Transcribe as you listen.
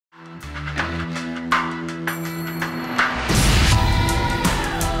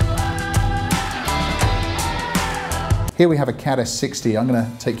Here we have a CAD S60. I'm going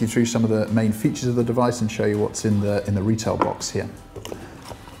to take you through some of the main features of the device and show you what's in the retail box here.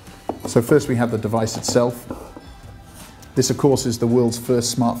 So first we have the device itself. This of course is the world's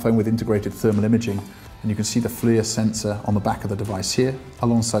first smartphone with integrated thermal imaging, and you can see the FLIR sensor on the back of the device here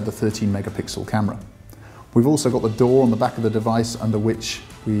alongside the 13 megapixel camera. We've also got the door on the back of the device under which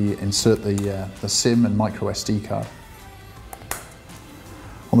we insert the SIM and micro SD card.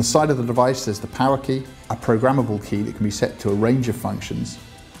 On the side of the device there's the power key, a programmable key that can be set to a range of functions,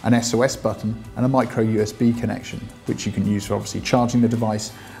 an SOS button and a micro USB connection, which you can use for obviously charging the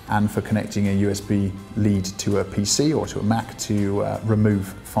device and for connecting a USB lead to a PC or to a Mac to remove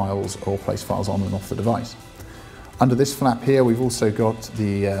files or place files on and off the device. Under this flap here we've also got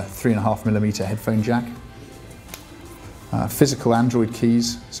the 3.5mm headphone jack, physical Android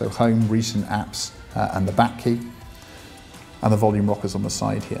keys, so home, recent apps and the back key, and the volume rockers on the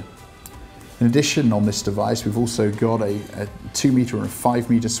side here. In addition, on this device we've also got a 2 meter and 5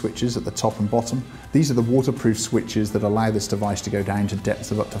 meter switches at the top and bottom. These are the waterproof switches that allow this device to go down to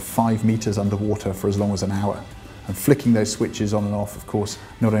depths of up to 5 meters underwater for as long as an hour. And flicking those switches on and off, of course,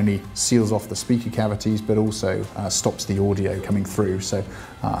 not only seals off the speaker cavities but also stops the audio coming through. So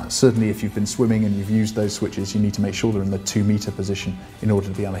certainly if you've been swimming and you've used those switches, you need to make sure they're in the 2 meter position in order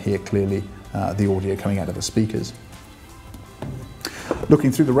to be able to hear clearly the audio coming out of the speakers.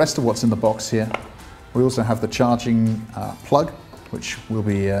 Looking through the rest of what's in the box here, we also have the charging plug, which will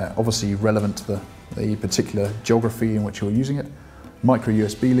be obviously relevant to the particular geography in which you're using it, micro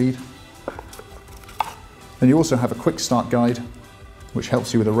USB lead. Then you also have a quick start guide, which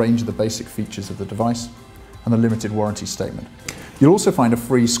helps you with a range of the basic features of the device, and the limited warranty statement. You'll also find a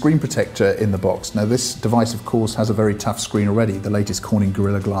free screen protector in the box. Now this device of course has a very tough screen already, the latest Corning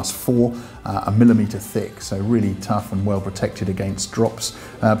Gorilla Glass 4, a millimeter thick, so really tough and well protected against drops.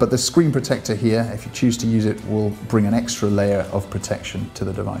 But the screen protector here, if you choose to use it, will bring an extra layer of protection to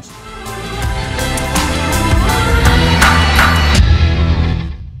the device.